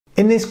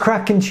In this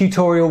Kraken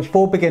tutorial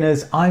for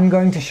beginners, I'm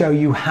going to show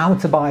you how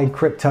to buy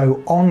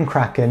crypto on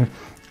Kraken,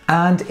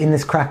 and in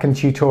this Kraken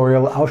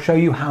tutorial, I'll show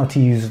you how to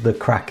use the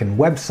Kraken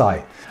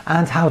website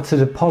and how to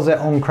deposit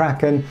on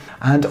Kraken,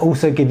 and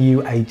also give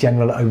you a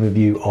general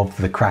overview of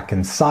the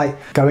Kraken site,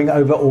 going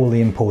over all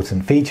the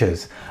important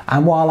features.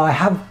 And while I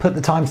have put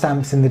the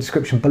timestamps in the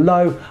description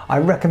below, I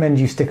recommend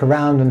you stick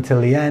around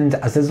until the end,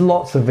 as there's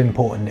lots of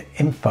important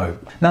info.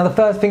 Now, the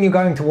first thing you're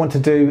going to want to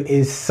do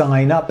is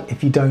sign up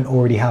if you don't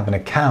already have an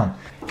account.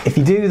 If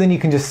you do, then you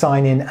can just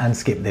sign in and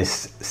skip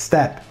this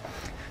step.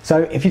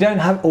 So if you don't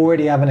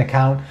already have an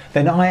account,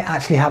 then I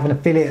actually have an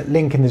affiliate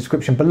link in the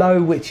description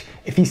below, which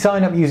if you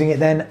sign up using it,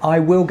 then I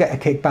will get a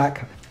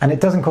kickback, and it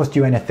doesn't cost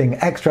you anything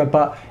extra,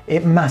 but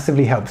it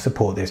massively helps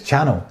support this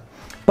channel.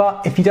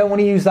 But if you don't want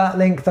to use that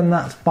link, then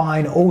that's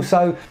fine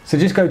also. So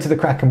just go to the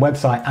Kraken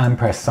website and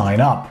press sign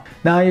up.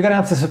 Now you're going to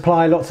have to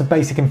supply lots of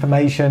basic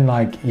information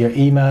like your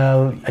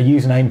email, a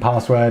username,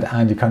 password,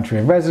 and your country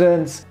of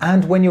residence.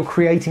 And when you're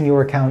creating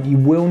your account, you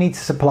will need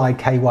to supply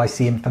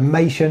KYC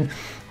information,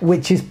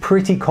 which is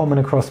pretty common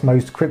across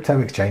most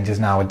crypto exchanges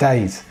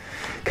nowadays.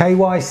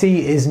 KYC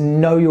is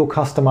know your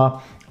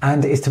customer,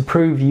 and is to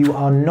prove you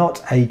are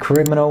not a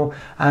criminal.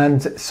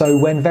 And so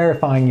when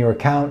verifying your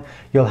account,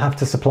 you'll have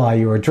to supply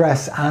your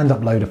address and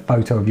upload a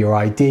photo of your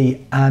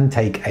ID and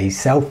take a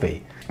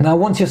selfie. Now,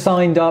 once you're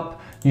signed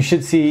up, you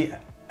should see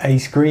a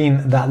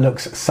screen that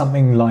looks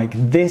something like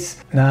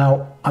this.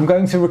 Now, I'm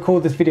going to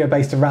record this video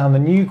based around the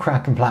new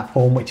Kraken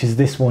platform, which is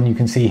this one you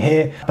can see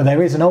here. But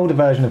there is an older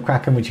version of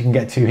Kraken which you can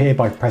get to here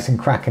by pressing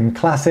Kraken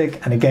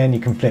Classic. And again, you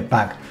can flip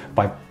back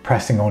by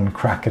pressing on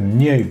Kraken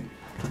New.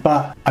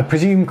 But I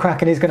presume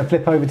Kraken is going to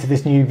flip over to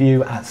this new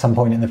view at some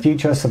point in the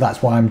future, so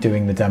that's why I'm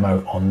doing the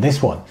demo on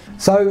this one.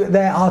 So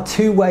there are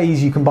two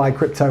ways you can buy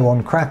crypto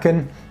on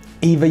Kraken,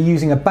 either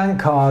using a bank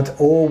card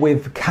or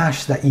with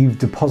cash that you've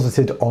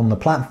deposited on the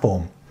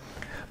platform.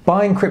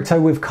 Buying crypto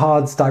with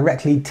cards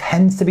directly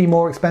tends to be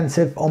more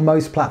expensive on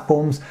most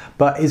platforms,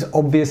 but is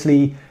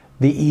obviously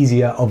the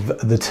easier of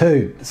the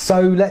two. So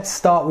let's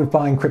start with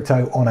buying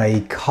crypto on a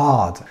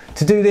card.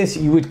 To do this,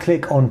 you would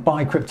click on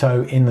buy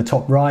crypto in the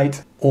top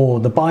right, or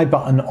the buy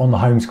button on the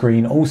home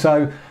screen.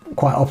 Also,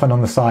 quite often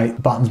on the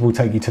site, buttons will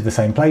take you to the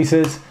same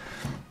places.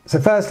 So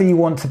firstly, you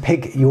want to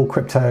pick your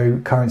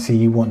cryptocurrency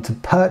you want to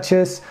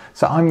purchase.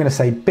 So I'm going to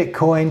say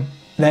Bitcoin.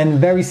 Then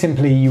very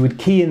simply, you would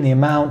key in the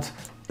amount.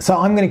 So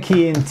I'm going to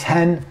key in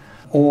 10.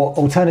 Or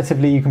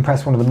alternatively, you can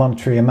press one of the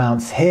monetary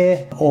amounts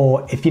here,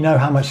 or if you know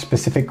how much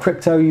specific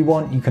crypto you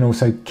want, you can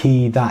also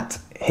key that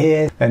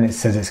here. Then it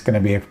says it's going to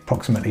be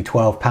approximately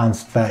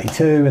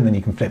 £12.32, and then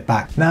you can flip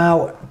back.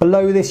 Now,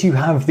 below this, you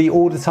have the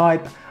order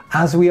type.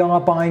 As we are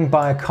buying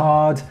by a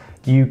card,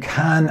 you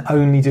can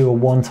only do a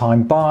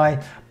one-time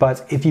buy,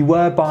 but if you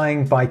were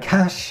buying by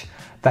cash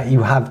that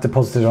you have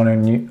deposited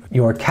on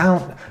your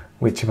account,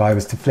 which if I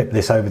was to flip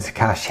this over to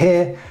cash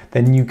here,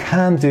 then you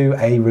can do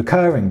a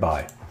recurring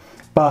buy.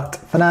 But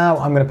for now,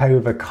 I'm going to pay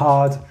with a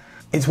card.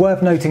 It's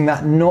worth noting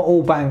that not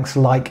all banks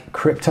like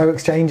crypto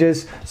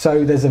exchanges,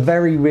 so there's a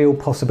very real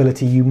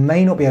possibility you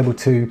may not be able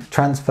to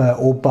transfer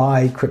or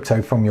buy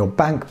crypto from your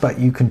bank, but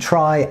you can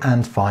try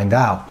and find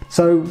out.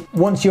 So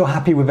once you're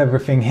happy with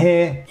everything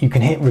here, you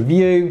can hit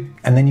review,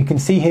 and then you can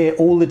see here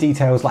all the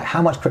details like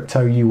how much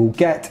crypto you will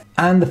get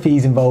and the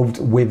fees involved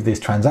with this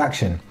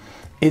transaction.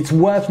 It's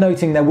worth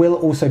noting there will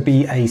also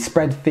be a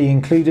spread fee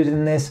included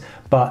in this,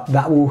 but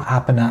that will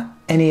happen at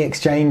any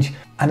exchange.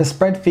 And a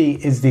spread fee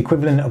is the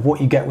equivalent of what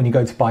you get when you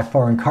go to buy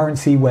foreign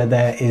currency, where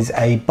there is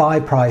a buy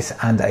price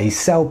and a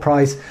sell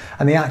price,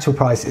 and the actual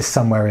price is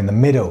somewhere in the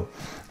middle.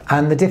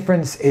 And the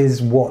difference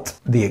is what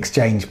the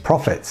exchange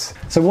profits.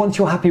 So once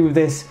you're happy with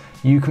this,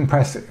 you can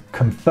press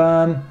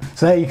confirm.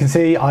 So there you can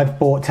see I've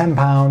bought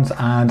 £10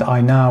 and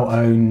I now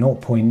own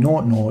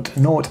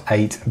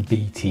 0.0008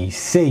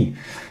 BTC.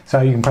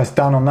 So you can press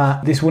done on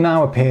that. This will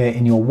now appear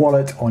in your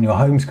wallet on your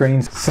home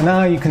screen. So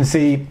now you can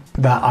see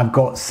that I've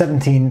got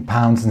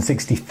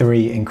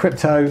 £17.63 in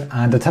crypto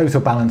and a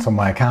total balance on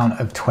my account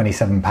of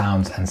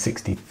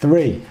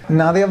 £27.63.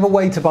 Now the other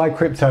way to buy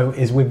crypto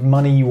is with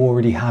money you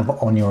already have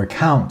on your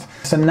account.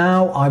 So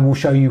now I will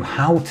show you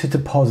how to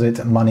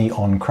deposit money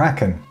on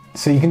Kraken.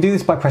 So you can do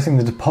this by pressing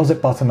the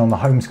deposit button on the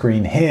home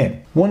screen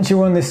here. Once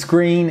you're on this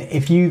screen,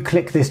 if you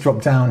click this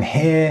drop down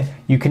here,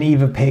 you can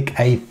either pick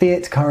a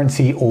fiat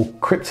currency or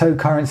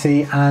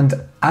cryptocurrency, and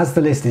as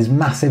the list is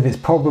massive, it's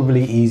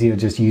probably easier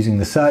just using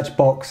the search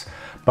box,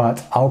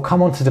 but I'll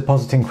come on to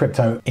depositing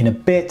crypto in a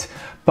bit.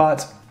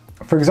 But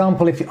for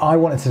example, if I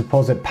wanted to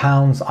deposit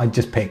pounds, I'd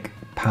just pick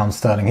pound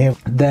sterling here.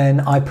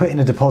 Then I put in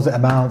a deposit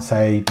amount,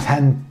 say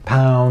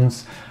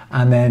 £10,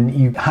 and then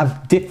you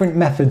have different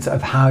methods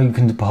of how you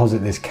can deposit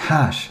this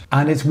cash.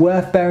 And it's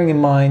worth bearing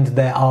in mind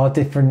there are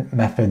different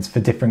methods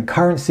for different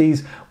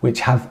currencies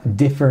which have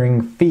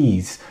differing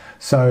fees.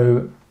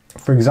 So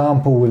for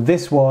example, with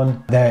this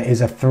one, there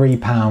is a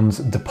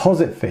 £3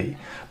 deposit fee.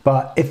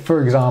 But if,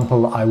 for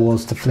example, I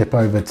was to flip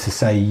over to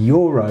say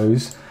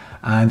euros,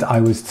 and I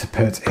was to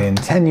put in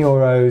 10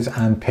 euros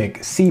and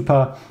pick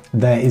SEPA,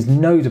 there is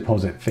no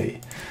deposit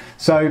fee.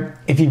 So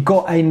if you've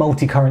got a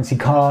multi-currency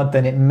card,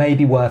 then it may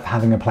be worth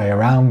having a play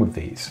around with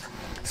these.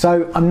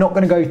 So I'm not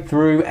going to go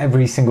through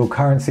every single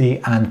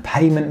currency and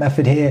payment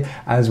method here,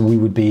 as we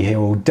would be here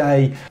all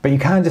day, but you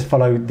can just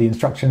follow the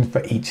instructions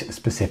for each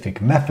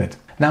specific method.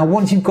 Now,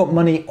 once you've got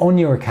money on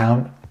your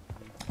account,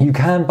 you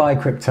can buy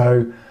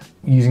crypto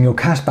using your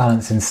cash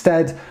balance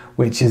instead,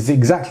 which is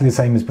exactly the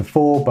same as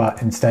before,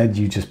 but instead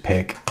you just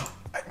pick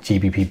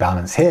GBP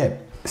balance here.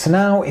 So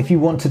now if you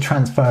want to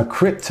transfer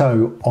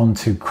crypto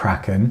onto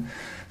Kraken,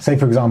 say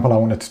for example I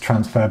wanted to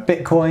transfer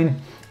Bitcoin,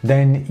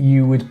 then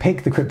you would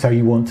pick the crypto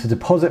you want to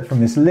deposit from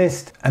this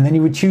list, and then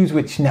you would choose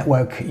which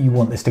network you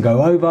want this to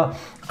go over.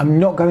 I'm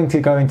not going to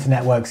go into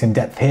networks in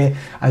depth here,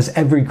 as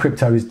every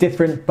crypto is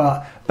different,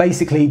 but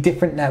basically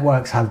different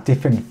networks have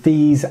different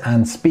fees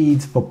and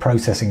speeds for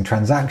processing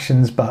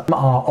transactions, but some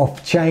are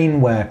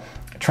off-chain where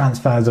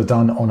transfers are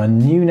done on a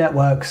new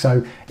network,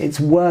 so it's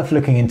worth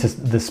looking into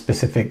the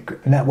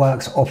specific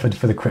networks offered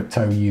for the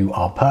crypto you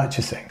are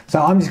purchasing. So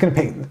I'm just going to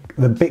pick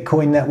the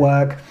Bitcoin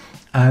network,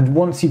 and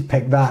once you've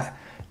picked that,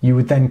 you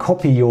would then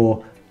copy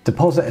your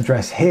deposit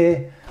address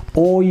here,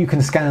 or you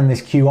can scan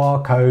this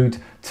QR code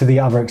to the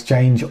other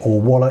exchange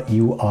or wallet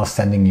you are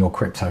sending your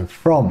crypto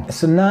from.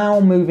 So now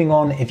moving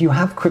on, if you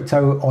have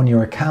crypto on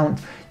your account,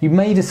 you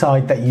may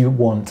decide that you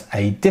want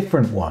a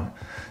different one.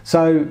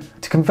 So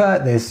to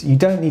convert this, you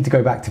don't need to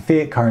go back to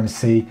fiat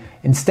currency.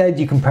 Instead,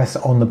 you can press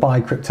on the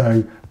buy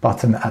crypto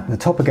button at the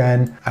top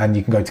again, and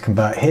you can go to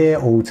convert here,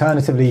 or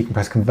alternatively, you can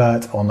press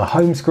convert on the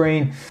home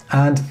screen.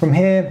 And from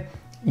here,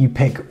 you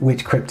pick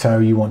which crypto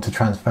you want to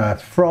transfer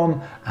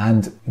from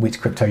and which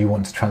crypto you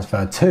want to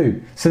transfer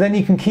to. So then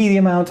you can key the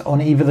amount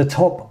on either the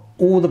top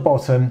or the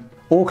bottom,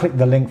 or click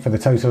the link for the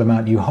total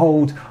amount you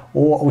hold,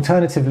 or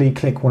alternatively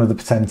click one of the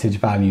percentage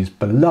values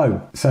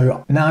below.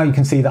 So now you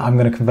can see that I'm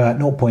going to convert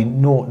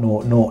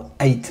 0.0008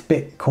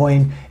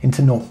 Bitcoin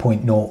into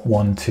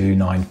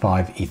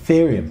 0.01295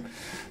 Ethereum.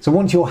 So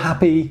once you're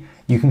happy,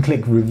 you can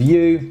click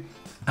review,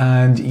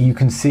 and you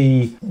can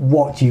see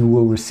what you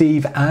will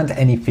receive and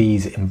any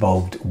fees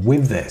involved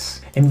with this.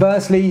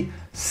 Inversely,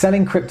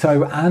 selling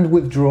crypto and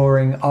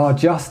withdrawing are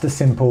just as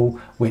simple,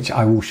 which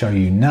I will show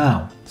you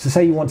now. So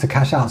say you want to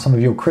cash out some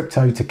of your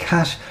crypto to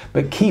cash,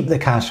 but keep the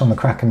cash on the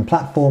Kraken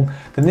platform,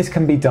 then this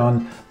can be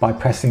done by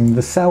pressing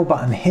the sell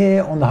button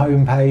here on the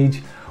home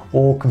page,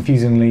 or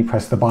confusingly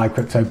press the buy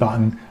crypto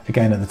button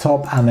again at the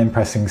top and then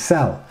pressing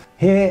sell.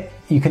 Here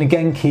you can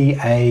again key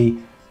a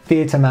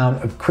fiat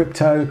amount of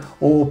crypto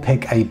or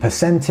pick a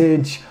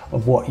percentage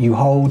of what you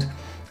hold,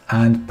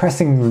 and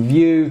pressing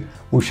review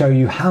will show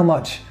you how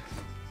much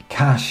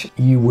cash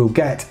you will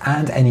get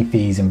and any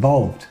fees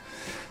involved.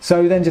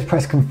 So then just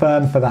press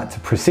confirm for that to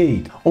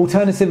proceed.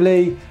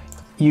 Alternatively,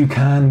 you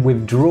can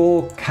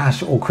withdraw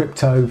cash or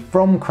crypto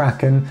from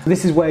Kraken.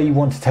 This is where you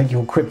want to take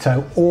your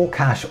crypto or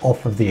cash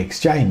off of the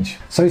exchange.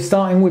 So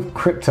starting with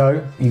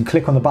crypto, you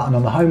click on the button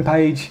on the home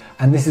page,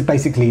 and this is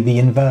basically the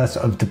inverse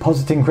of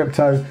depositing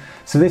crypto.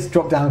 So this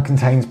drop down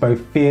contains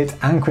both fiat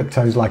and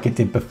cryptos like it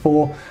did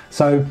before.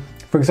 So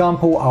for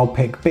example, I'll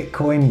pick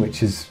Bitcoin,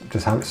 which is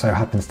just how it so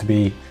happens to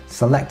be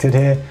selected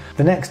here.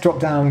 The next drop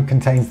down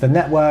contains the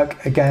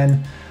network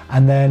again,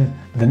 and then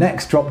the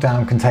next drop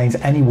down contains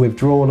any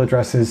withdrawal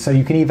addresses. So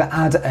you can either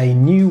add a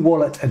new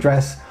wallet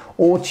address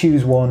or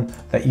choose one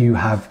that you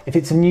have. If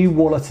it's a new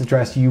wallet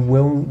address, you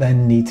will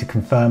then need to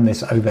confirm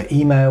this over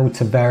email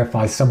to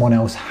verify someone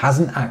else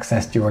hasn't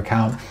accessed your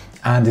account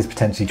and is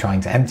potentially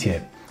trying to empty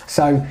it.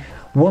 So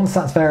once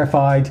that's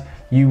verified,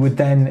 you would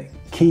then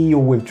key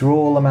your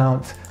withdrawal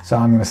amount. So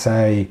I'm going to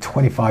say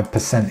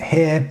 25%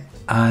 here,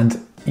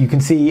 and you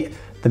can see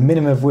the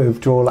minimum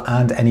withdrawal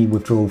and any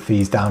withdrawal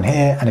fees down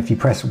here. And if you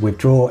press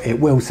withdraw, it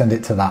will send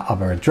it to that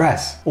other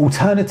address.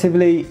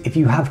 Alternatively, if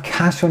you have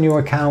cash on your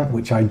account,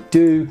 which I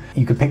do,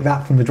 you could pick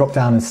that from the drop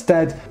down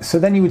instead. So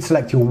then you would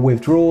select your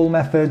withdrawal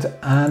method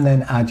and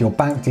then add your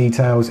bank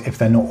details if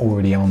they're not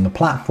already on the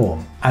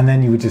platform. And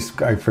then you would just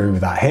go through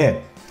with that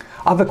here.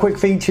 Other quick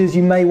features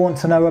you may want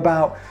to know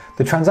about: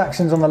 the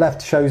transactions on the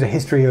left shows a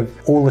history of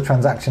all the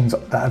transactions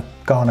that have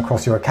gone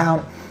across your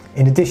account.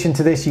 In addition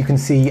to this, you can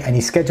see any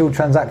scheduled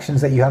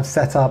transactions that you have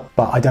set up,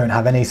 but I don't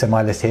have any, so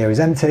my list here is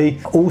empty.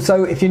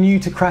 Also, if you're new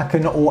to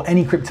Kraken or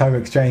any crypto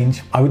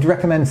exchange, I would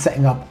recommend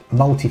setting up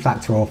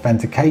multi-factor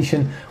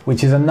authentication,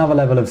 which is another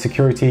level of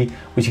security,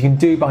 which you can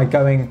do by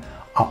going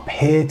up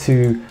here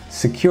to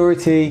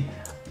security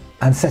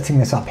and setting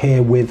this up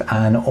here with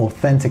an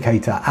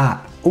authenticator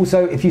app.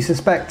 Also, if you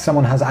suspect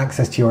someone has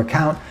access to your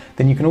account,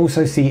 then you can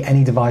also see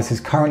any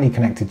devices currently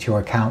connected to your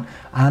account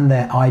and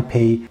their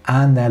IP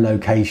and their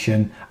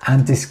location,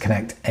 and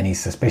disconnect any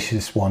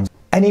suspicious ones.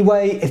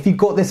 Anyway, if you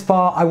got this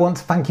far, I want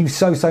to thank you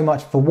so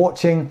much for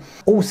watching.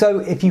 Also,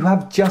 if you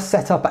have just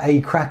set up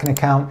a Kraken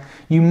account,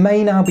 you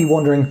may now be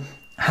wondering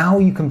how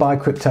you can buy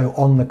crypto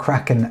on the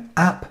Kraken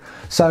app.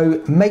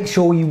 So make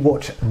sure you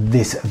watch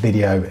this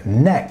video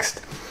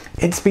next.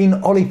 It's been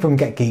Ollie from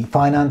Get Geek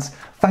Finance.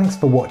 Thanks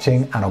for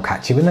watching, and I'll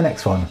catch you in the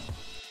next one.